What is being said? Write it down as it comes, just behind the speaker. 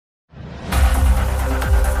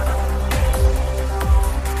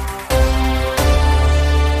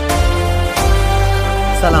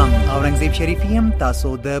زیب شریفی یم، تاسو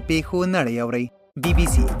د پیښو نړۍ اورئ. بی بی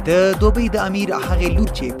سی د دوبۍ د امیر هغې لور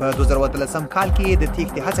چې په 2013 کال کې د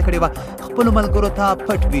تېښتې هڅه کړې وه خپلو ملګرو ته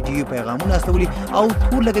پټ ویډیو پیغامونه استولي او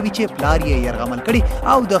تور لګوي چې پلار یې یرغمل کړي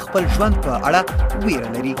او د خپل ژوند په اړه ویره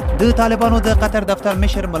لري. د طالبانو د قطر دفتر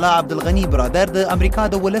مشر ملا عبدالغني برادر د امریکا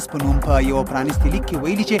د ولس په نوم په یو پرانیستي لیک کې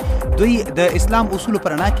ویلي چې دوی د اسلام اصولو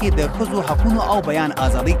په رڼا کې د ښځو حقونو او بیان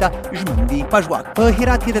ازادۍ ته ژمن دي. پژواک په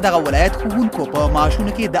هرات کې د دغه ولایت ښوونکو په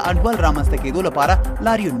معاشونو کې د انډول رامنځته کېدو لپاره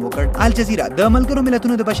لاریون وکړ. الجزیره د ملګرو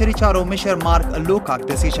ملتونو د بشري چارو مشر مارک لوکاک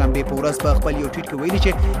د سې شنبې په ورځ په خپل یو ټویټ کې ویلي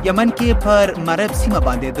چې یمن کې پر مرب سیمه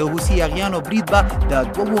باندې د حوثي اغیانو برید به د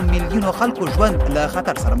 2 میلیونو خلکو ژوند له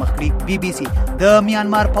خطر سره مخ کړي. بی بی سی د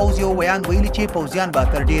میانمار پوځ یو ویان ویلي چې پوځیان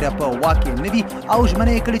به تر ډیره په واک کې نه وي او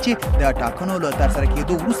ژمنه یې کړې چې د ټاکنو له ترسره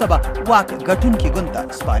کېدو وروسته به واک ګټونکي ګوند ته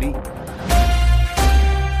سپاري.